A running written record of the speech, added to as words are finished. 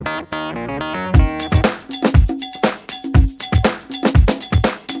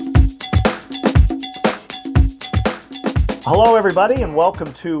Hello, everybody, and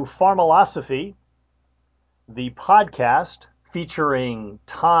welcome to Pharmalosophy, the podcast featuring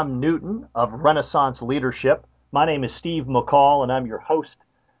Tom Newton of Renaissance Leadership. My name is Steve McCall, and I'm your host.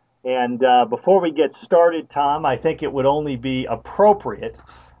 And before we get started, Tom, I think it would only be appropriate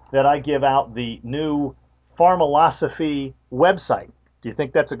that I give out the new Pharmalosophy website. Do you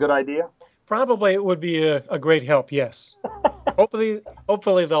think that's a good idea? Probably it would be a great help, yes.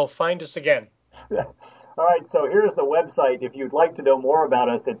 Hopefully they'll find us again. All right, so here's the website. If you'd like to know more about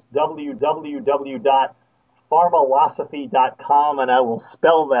us, it's www.pharmalosophy.com, and I will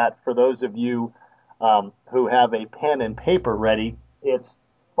spell that for those of you who have a pen and paper ready. It's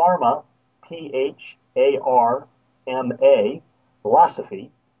pharma, Pharma,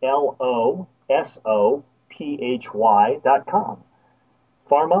 philosophy, Losophy.com.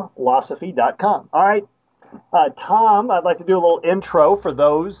 Pharmalosophy.com. All right, Tom, I'd like to do a little intro for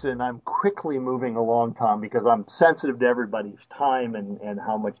those, and I'm quickly moving along, Tom, because I'm sensitive to everybody's time and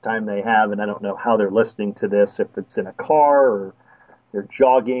how much time they have, and I don't know how they're listening to this, if it's in a car or they're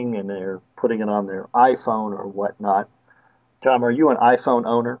jogging and they're putting it on their iPhone or whatnot. Tom, are you an iPhone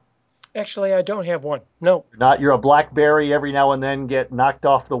owner? Actually, I don't have one. No, Not you're a BlackBerry every now and then get knocked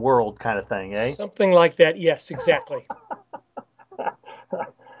off the world kind of thing, eh? something like that. Yes, exactly.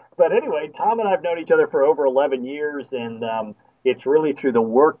 But anyway, Tom and I have known each other for over 11 years, and it's really through the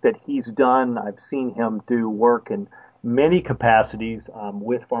work that he's done. I've seen him do work in many capacities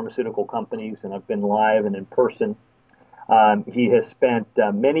with pharmaceutical companies, and I've been live and in person. He has spent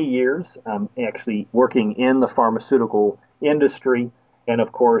many years actually working in the pharmaceutical industry, and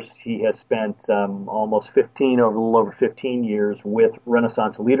of course, he has spent almost 15, over a little over 15 years with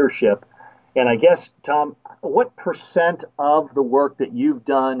Renaissance Leadership. And I guess, Tom, what percent of the work that you've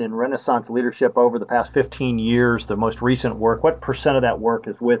done in Renaissance Leadership over the past 15 years, the most recent work, what percent of that work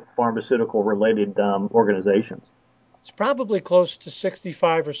is with pharmaceutical related organizations? It's probably close to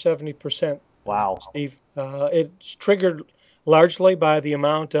 65 or 70%, Wow. Steve. It's triggered largely by the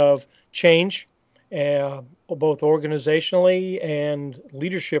amount of change, both organizationally and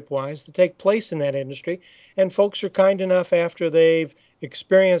leadership wise, to take place in that industry. And folks are kind enough after they've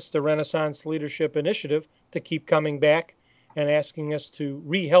experienced the Renaissance Leadership Initiative to keep coming back and asking us to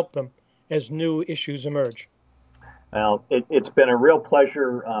re-help them as new issues emerge. Well, it's been a real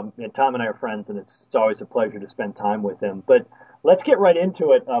pleasure. Tom and I are friends, and it's always a pleasure to spend time with him. But let's get right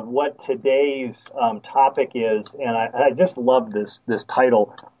into it of what today's topic is. And I just love this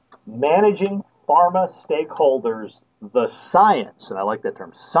title, Managing Pharma Stakeholders, the Science, and I like that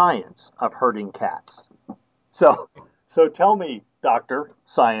term, Science of Herding Cats. So, so tell me, Doctor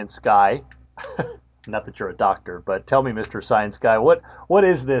Science Guy, not that you're a doctor, but tell me, Mr. Science Guy, what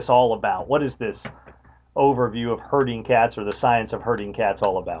is this all about? What is this overview of herding cats or the science of herding cats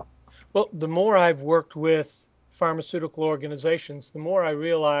all about? Well, the more I've worked with pharmaceutical organizations, the more I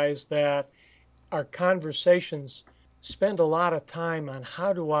realize that our conversations spend a lot of time on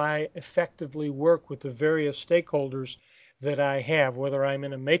how do I effectively work with the various stakeholders that I have, whether I'm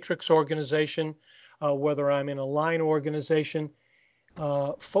in a matrix organization, whether I'm in a line organization.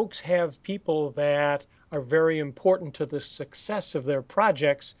 Folks have people that are very important to the success of their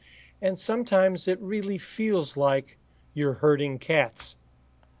projects, and sometimes it really feels like you're herding cats.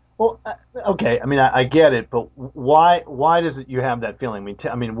 Well, okay. I mean, I get it, but why does it you have that feeling?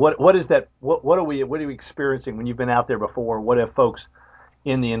 I mean, what is that? What are we experiencing when you've been out there before? What have folks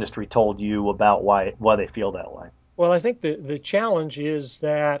in the industry told you about why they feel that way? Well, I think the challenge is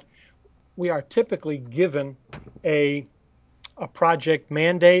that we are typically given a project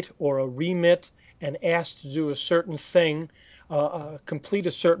mandate or a remit and asked to do a certain thing, complete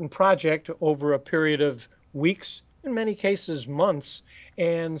a certain project over a period of weeks, in many cases months,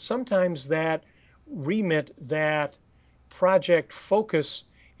 and sometimes that remit, that project focus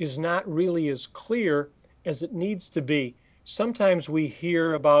is not really as clear as it needs to be. Sometimes we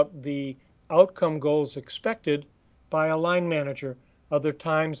hear about the outcome goals expected by a line manager. Other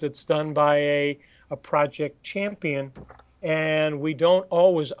times it's done by a project champion, and we don't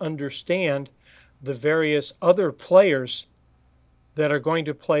always understand the various other players that are going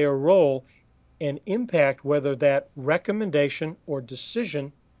to play a role and impact whether that recommendation or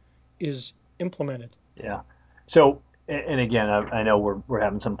decision is implemented. Yeah. So, and again, I know we're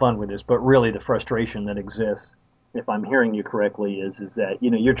having some fun with this, but really the frustration that exists, if I'm hearing you correctly, is that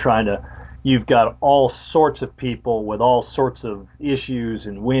you're trying to, you've got all sorts of people with all sorts of issues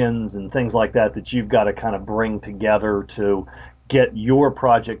and wins and things like that that you've got to kind of bring together to get your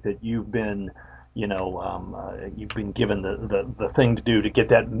project that you've been given the thing to do to get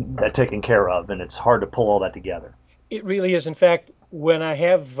that taken care of, and it's hard to pull all that together. It really is. In fact, when I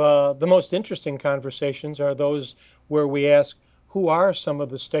have the most interesting conversations are those where we ask who are some of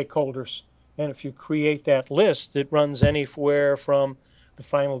the stakeholders. And if you create that list, it runs anywhere from the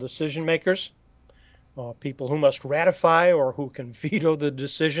final decision makers, people who must ratify or who can veto the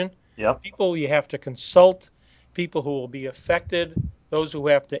decision, Yep. people you have to consult, people who will be affected, those who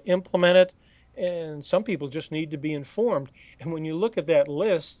have to implement it, and some people just need to be informed. And when you look at that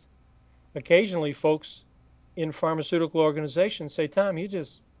list, occasionally folks in pharmaceutical organizations say, Tom, you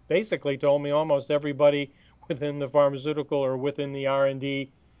just basically told me almost everybody within the pharmaceutical or within the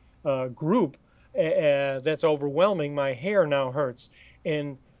R&D group. That's overwhelming. My hair now hurts.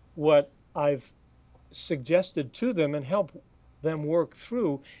 And what I've suggested to them and help them work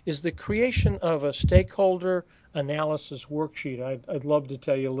through is the creation of a stakeholder analysis worksheet. I'd love to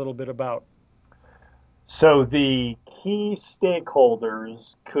tell you a little bit about. So the key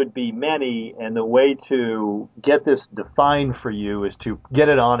stakeholders could be many, and the way to get this defined for you is to get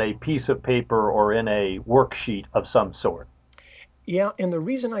it on a piece of paper or in a worksheet of some sort. Yeah, and the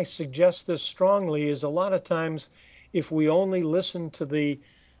reason I suggest this strongly is a lot of times if we only listen to the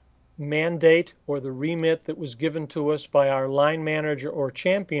mandate or the remit that was given to us by our line manager or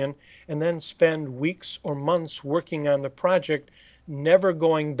champion, and then spend weeks or months working on the project, never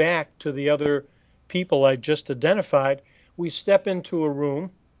going back to the other people I just identified, we step into a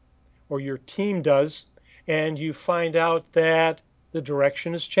room, or your team does, and you find out that the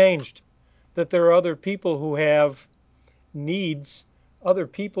direction has changed, that there are other people who have needs, other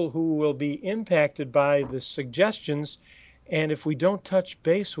people who will be impacted by the suggestions. And if we don't touch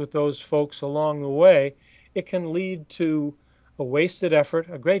base with those folks along the way, it can lead to a wasted effort,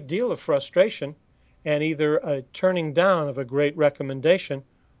 a great deal of frustration, and either a turning down of a great recommendation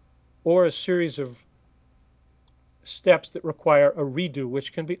or a series of steps that require a redo,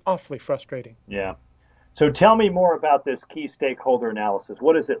 which can be awfully frustrating. Yeah. So tell me more about this key stakeholder analysis.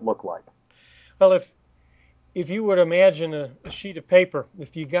 What does it look like? Well, if you would imagine a sheet of paper,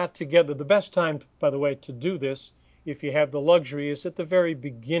 if you got together, the best time, by the way, to do this, if you have the luxury, is at the very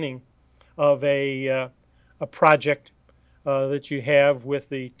beginning of a project that you have with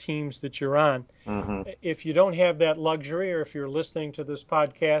the teams that you're on. Hmm. If you don't have that luxury, or if you're listening to this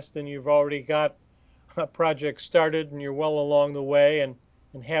podcast and you've already got a project started and you're well along the way and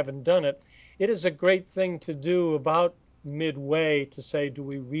haven't done it, it is a great thing to do about midway to say, do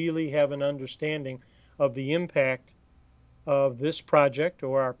we really have an understanding of the impact of this project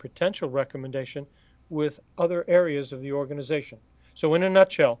or our potential recommendation with other areas of the organization? So, in a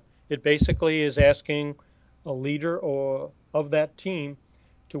nutshell, it basically is asking a leader or of that team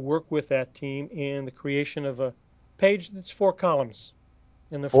to work with that team in the creation of a page that's 4 columns.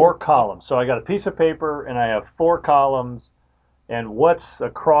 And the Four four columns. So I got a piece of paper and I have four columns. And what's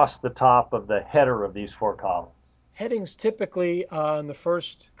across the top of the header of these four columns? headings typically in the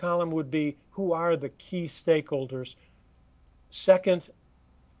first column would be who are the key stakeholders. Second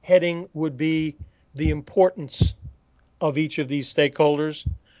heading would be the importance of each of these stakeholders.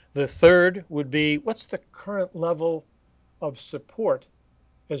 The third would be what's the current level of support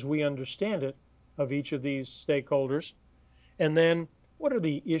as we understand it of each of these stakeholders. And then what are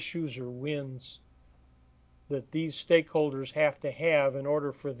the issues or wins that these stakeholders have to have in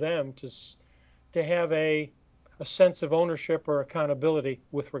order for them to have a sense of ownership or accountability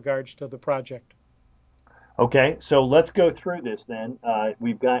with regards to the project. Okay, so let's go through this then.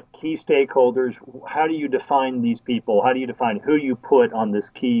 We've got key stakeholders. How do you define these people? How do you define who you put on this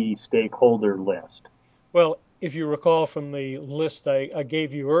key stakeholder list? Well, if you recall from the list I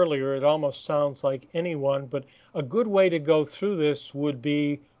gave you earlier, it almost sounds like anyone, but a good way to go through this would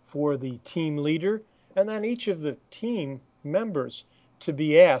be for the team leader and then each of the team members to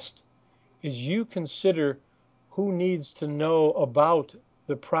be asked, as you consider who needs to know about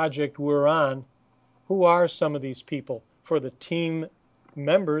the project we're on, who are some of these people? For the team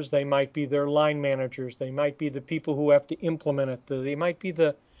members, they might be their line managers, they might be the people who have to implement it, they might be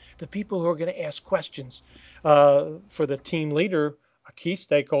the people who are going to ask questions. For the team leader, a key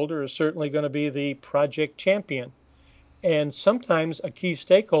stakeholder is certainly going to be the project champion. And sometimes a key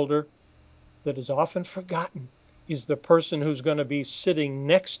stakeholder that is often forgotten is the person who's going to be sitting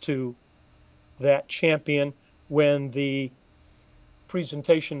next to that champion when the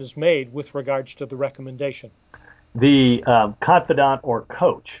presentation is made with regards to the recommendation. The confidant or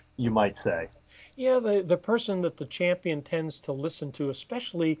coach, you might say. Yeah, the person that the champion tends to listen to,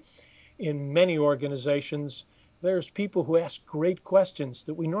 especially in many organizations, there's people who ask great questions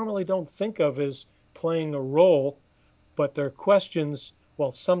that we normally don't think of as playing a role, but their questions,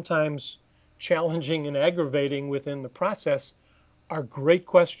 while sometimes challenging and aggravating within the process, are great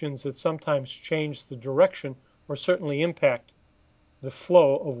questions that sometimes change the direction or certainly impact the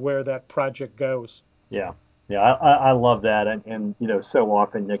flow of where that project goes. Yeah, Yeah, I love that, and so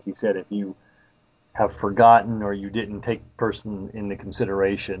often, like you said, if you have forgotten or you didn't take the person into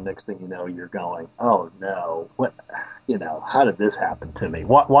consideration, next thing you know, you're going, oh no, what, how did this happen to me?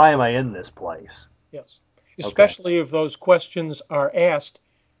 Why am I in this place? Yes. Okay. Especially if those questions are asked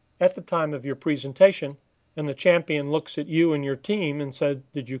at the time of your presentation and the champion looks at you and your team and said,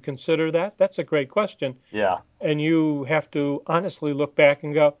 "Did you consider that?" That's a great question. Yeah. And you have to honestly look back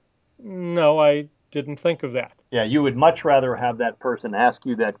and go, "No, I didn't think of that." Yeah, you would much rather have that person ask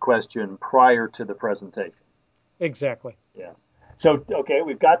you that question prior to the presentation. Exactly. Yes. So, okay,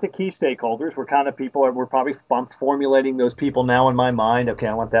 we've got the key stakeholders. We're kind of people, we're probably formulating those people now in my mind. Okay,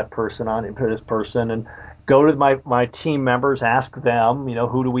 I want that person on, for this person, and go to my team members, ask them,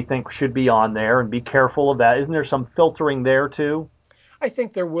 who do we think should be on there, and be careful of that. Isn't there some filtering there too? I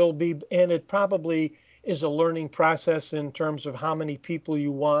think there will be, and it probably is a learning process in terms of how many people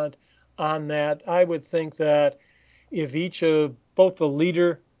you want on that. I would think that if each of both the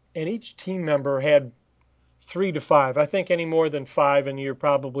leader and each team member had 3 to 5, I think any more than five, and you're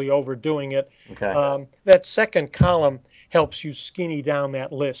probably overdoing it. Okay. That second column helps you skinny down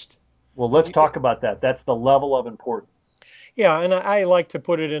that list. Well, let's talk about that. That's the level of importance. Yeah, and I like to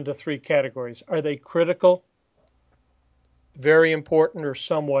put it into three categories. Are they critical, very important, or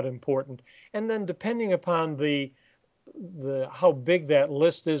somewhat important? And then depending upon the how big that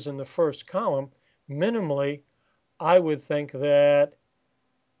list is in the first column, minimally, I would think that,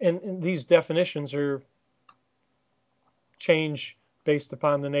 and these definitions are change based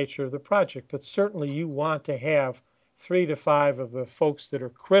upon the nature of the project, but certainly you want to have 3 to 5 of the folks that are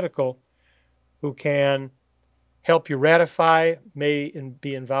critical who can help you ratify, may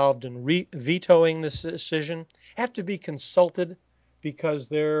be involved in vetoing this decision, have to be consulted because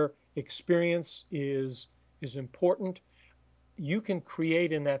their experience is important. You can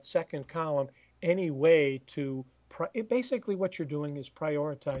create in that second column any way to basically what you're doing is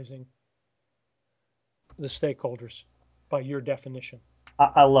prioritizing the stakeholders by your definition.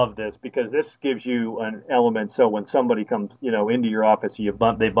 I love this because this gives you an element. So when somebody comes, into your office,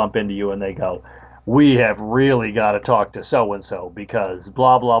 they bump into you and they go, "We have really got to talk to so and so because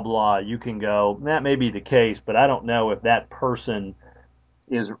blah blah blah." You can go, that may be the case, but I don't know if that person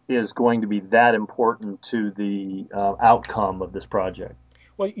is going to be that important to the outcome of this project.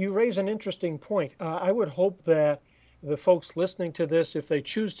 Well, you raise an interesting point. I would hope that the folks listening to this, if they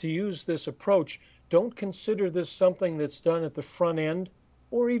choose to use this approach, don't consider this something that's done at the front end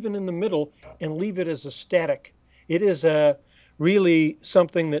or even in the middle and leave it as a static. It is really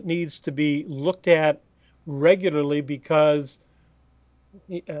something that needs to be looked at regularly because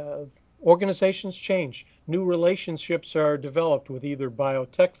uh, organizations change. New relationships are developed with either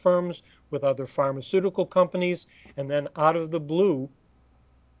biotech firms, with other pharmaceutical companies, and then out of the blue,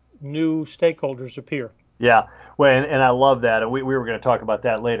 new stakeholders appear. Yeah, well, and I love that, and we were going to talk about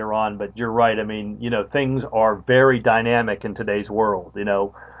that later on. But you're right. I mean, things are very dynamic in today's world.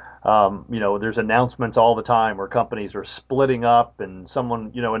 There's announcements all the time where companies are splitting up, and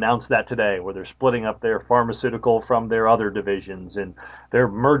someone announced that today, where they're splitting up their pharmaceutical from their other divisions, and they're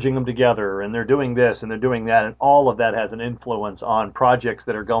merging them together, and they're doing this and they're doing that, and all of that has an influence on projects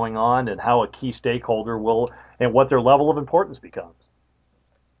that are going on and how a key stakeholder will and what their level of importance becomes.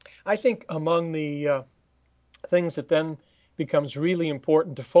 I think among the things that then becomes really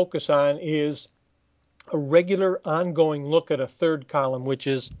important to focus on is a regular ongoing look at a third column, which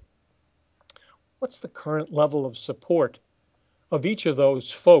is what's the current level of support of each of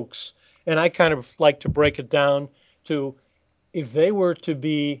those folks. And I kind of like to break it down to if they were to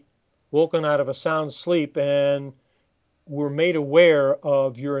be woken out of a sound sleep and were made aware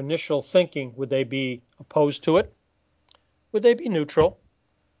of your initial thinking, would they be opposed to it? Would they be neutral?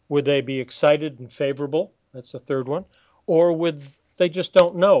 Would they be excited and favorable? That's the third one. Or would they just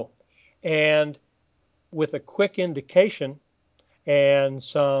don't know? And with a quick indication and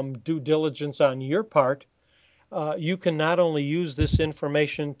some due diligence on your part, you can not only use this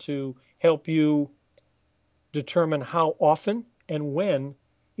information to help you determine how often and when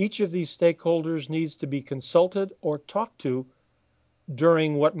each of these stakeholders needs to be consulted or talked to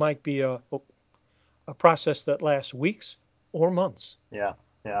during what might be a process that lasts weeks or months. Yeah,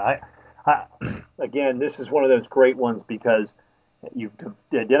 yeah. Again, this is one of those great ones because you've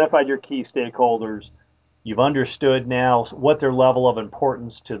identified your key stakeholders. You've understood now what their level of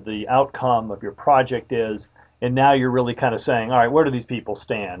importance to the outcome of your project is. And now you're really kind of saying, all right, where do these people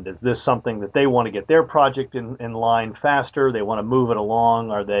stand? Is this something that they want to get their project in line faster? They want to move it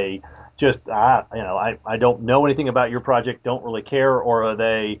along? Are they just, I don't know anything about your project, don't really care? Or are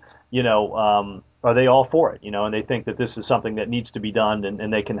they, are they all for it? And they think that this is something that needs to be done,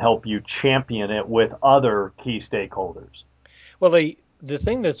 and they can help you champion it with other key stakeholders. Well, the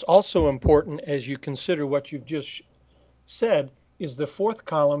thing that's also important as you consider what you've just said is the fourth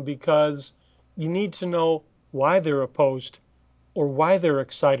column, because you need to know why they're opposed or why they're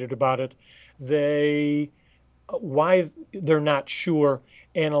excited about it. They Why they're not sure.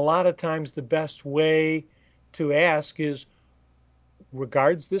 And a lot of times the best way to ask is,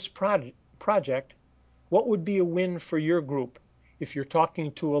 regards this project, what would be a win for your group? If you're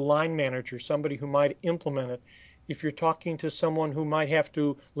talking to a line manager, somebody who might implement it, if you're talking to someone who might have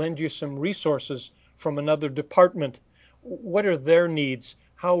to lend you some resources from another department, what are their needs?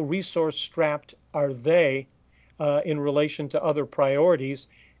 How resource strapped are they in relation to other priorities?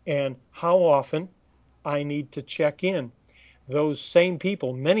 And how often I need to check in? Those same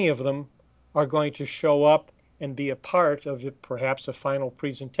people, many of them, are going to show up and be a part of perhaps a final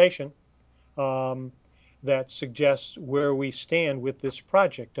presentation um, that suggests where we stand with this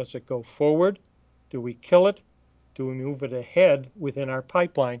project. Does it go forward? Do we kill it? Do we move it ahead within our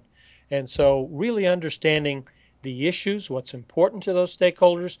pipeline? And so, really understanding the issues, what's important to those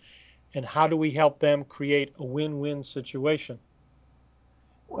stakeholders, and how do we help them create a win-win situation?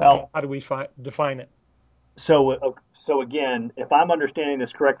 And Well, how do we define it? so again, if I'm understanding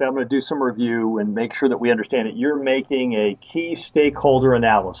this correctly, I'm going to do some review and make sure that we understand it. You're making a key stakeholder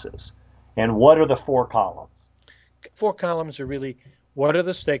analysis. And what are the four columns? Four columns are really, what are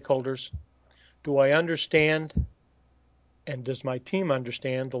the stakeholders? Do I understand, and does my team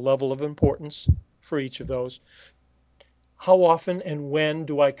understand the level of importance for each of those? How often and when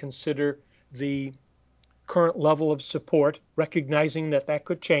do I consider the current level of support, recognizing that that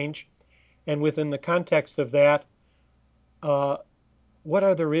could change? And within the context of that, uh, what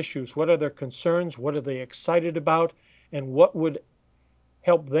are their issues? What are their concerns? What are they excited about? And what would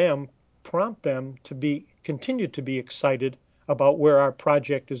help them, prompt them to be continue to be excited about where our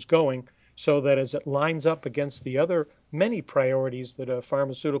project is going, so that as it lines up against the other many priorities that a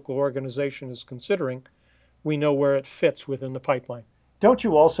pharmaceutical organization is considering, we know where it fits within the pipeline. Don't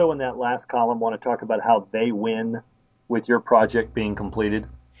you also, in that last column, want to talk about how they win with your project being completed?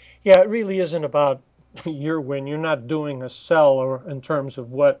 Yeah, it really isn't about your win. You're not doing a sell or in terms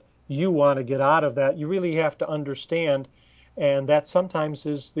of what you want to get out of that. You really have to understand, and that sometimes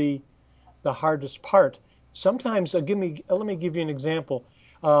is the hardest part. Sometimes, let me give you an example.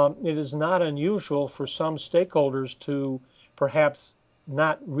 It is not unusual for some stakeholders to perhaps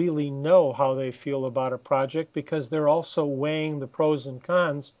not really know how they feel about a project, because they're also weighing the pros and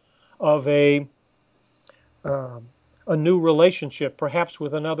cons of um, a new relationship, perhaps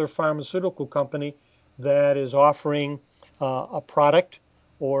with another pharmaceutical company that is offering a product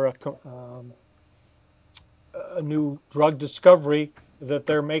or a new drug discovery that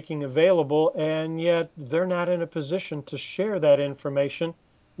they're making available, and yet they're not in a position to share that information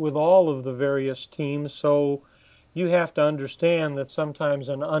with all of the various teams. So you have to understand that sometimes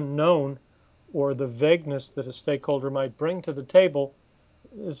an unknown, or the vagueness that a stakeholder might bring to the table,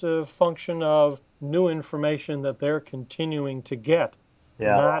 is a function of new information that they're continuing to get,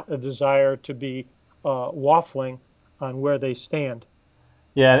 Yeah. not a desire to be waffling on where they stand.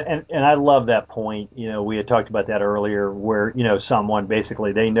 Yeah, and I love that point. We had talked about that earlier where, someone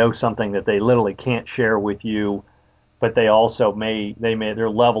basically they know something that they literally can't share with you, but they also may their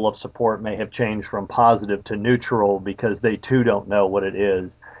level of support may have changed from positive to neutral because they too don't know what it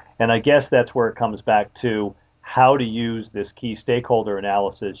is. And I guess that's where it comes back to how to use this key stakeholder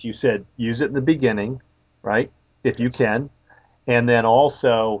analysis. You said use it in the beginning, right? If you Yes. can. And then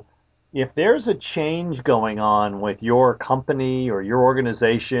also, if there's a change going on with your company or your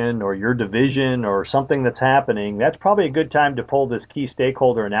organization or your division or something that's happening, that's probably a good time to pull this key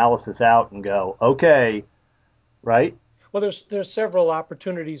stakeholder analysis out and go, okay, right? Well, there's several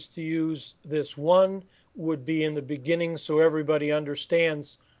opportunities to use this. One would be in the beginning, so everybody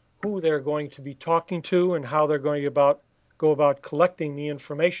understands who they're going to be talking to and how they're going to go about collecting the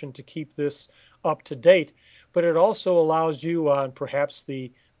information to keep this up to date. But it also allows you on perhaps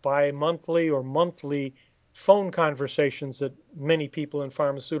the bi-monthly or monthly phone conversations that many people in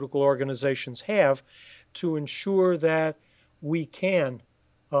pharmaceutical organizations have, to ensure that we can,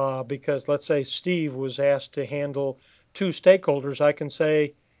 because let's say Steve was asked to handle two stakeholders, I can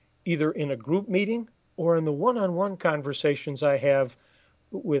say either in a group meeting or in the one-on-one conversations I have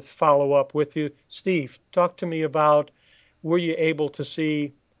with follow up with you, Steve, talk to me about, were you able to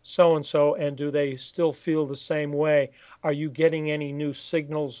see so and so, and do they still feel the same way? Are you getting any new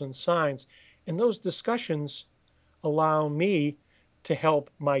signals and signs? And those discussions allow me to help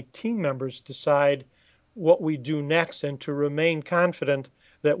my team members decide what we do next, and to remain confident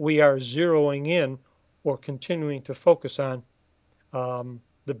that we are zeroing in or continuing to focus on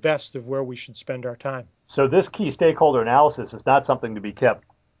the best of where we should spend our time. So this key stakeholder analysis is not something to be kept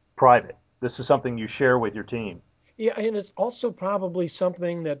private. This is something you share with your team. Yeah, and it's also probably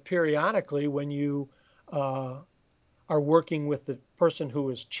something that periodically, when you uh, are working with the person who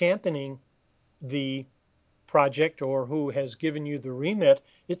is championing the project or who has given you the remit,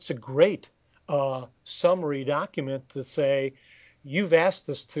 it's a great summary document to say, you've asked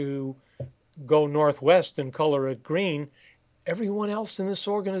us to go northwest and color it green. Everyone else in this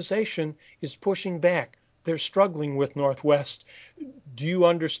organization is pushing back. They're struggling with Northwest. Do you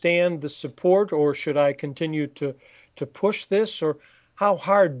understand the support, or should I continue to push this, or how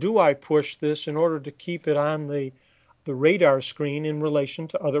hard do I push this in order to keep it on the radar screen in relation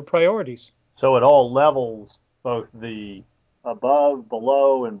to other priorities? So at all levels, both the above,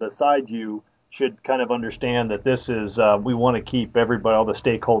 below, and beside you should kind of understand that this is, we want to keep everybody, all the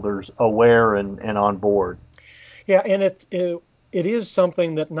stakeholders aware and on board. Yeah, and it is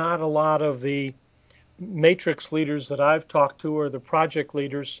something that not a lot of the matrix leaders that I've talked to or the project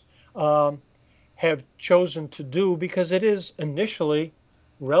leaders um, have chosen to do, because it is initially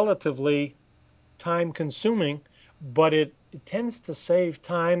relatively time consuming, but it tends to save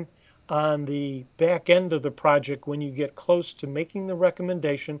time on the back end of the project when you get close to making the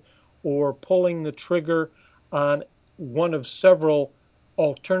recommendation or pulling the trigger on one of several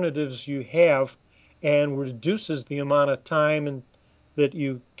alternatives you have, and reduces the amount of time that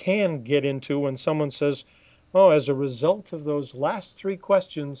you can get into when someone says, oh, as a result of those last three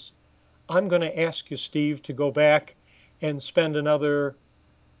questions, I'm going to ask you, Steve, to go back and spend another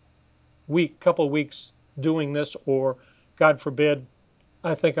couple weeks doing this, or God forbid,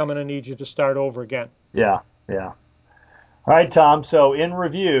 I think I'm going to need you to start over again. Yeah, yeah. All right, Tom. So in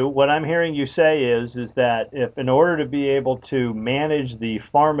review, what I'm hearing you say is that if in order to be able to manage the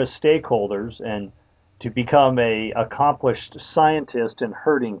pharma stakeholders and to become a accomplished scientist in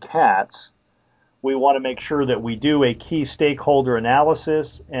herding cats, we want to make sure that we do a key stakeholder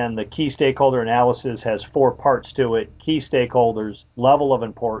analysis, and the key stakeholder analysis has four parts to it: key stakeholders, level of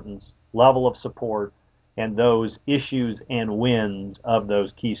importance, level of support, and those issues and wins of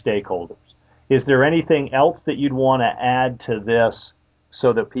those key stakeholders. Is there anything else that you'd want to add to this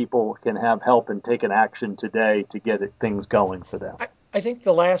so that people can have help and take an action today to get things going for them? I think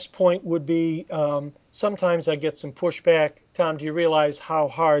the last point would be, sometimes I get some pushback. Tom, do you realize how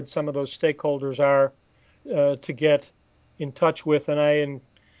hard some of those stakeholders are to get in touch with? And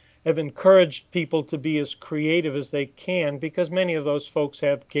have encouraged people to be as creative as they can, because many of those folks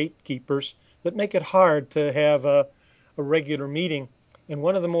have gatekeepers that make it hard to have a regular meeting. And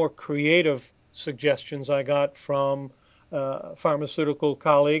one of the more creative suggestions I got from a pharmaceutical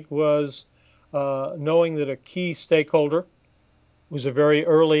colleague was knowing that a key stakeholder was a very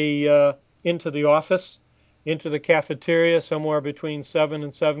early into the office, into the cafeteria somewhere between 7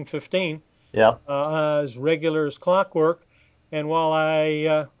 and 7:15, Yeah. as regular as clockwork. And while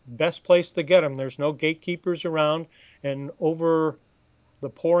I best place to get them, there's no gatekeepers around, and over the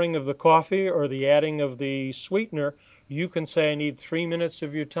pouring of the coffee or the adding of the sweetener, you can say, I need 3 minutes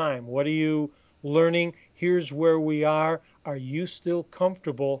of your time. What are you learning? Here's where we are. Are you still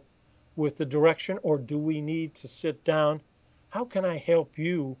comfortable with the direction, or do we need to sit down? How can I help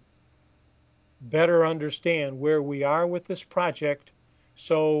you better understand where we are with this project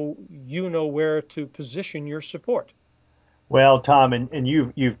so you know where to position your support? Well, Tom, and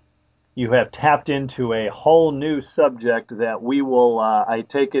you have tapped into a whole new subject that we will, I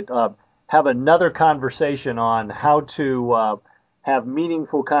take it, have another conversation on how to have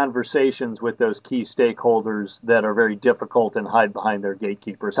meaningful conversations with those key stakeholders that are very difficult and hide behind their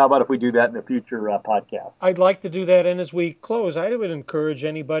gatekeepers. How about if we do that in a future podcast? I'd like to do that. And as we close, I would encourage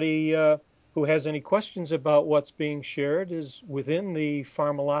anybody who has any questions about what's being shared is within the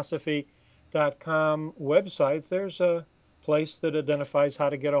pharmalosophy.com website. There's a place that identifies how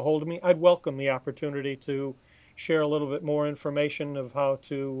to get a hold of me. I'd welcome the opportunity to share a little bit more information of how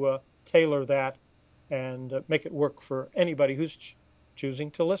to tailor that and make it work for anybody who's choosing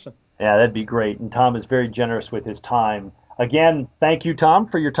to listen. Yeah, that'd be great. And Tom is very generous with his time. Again, thank you, Tom,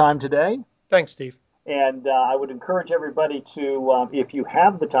 for your time today. Thanks, Steve. And I would encourage everybody to, if you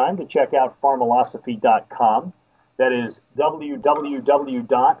have the time, to check out pharmalosophy.com. That is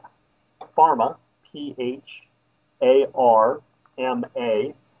www.pharma,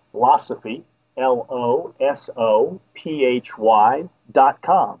 P-H-A-R-M-A, losophy,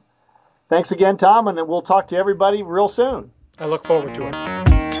 Losophy.com. Thanks again, Tom, and we'll talk to everybody real soon. I look forward to it.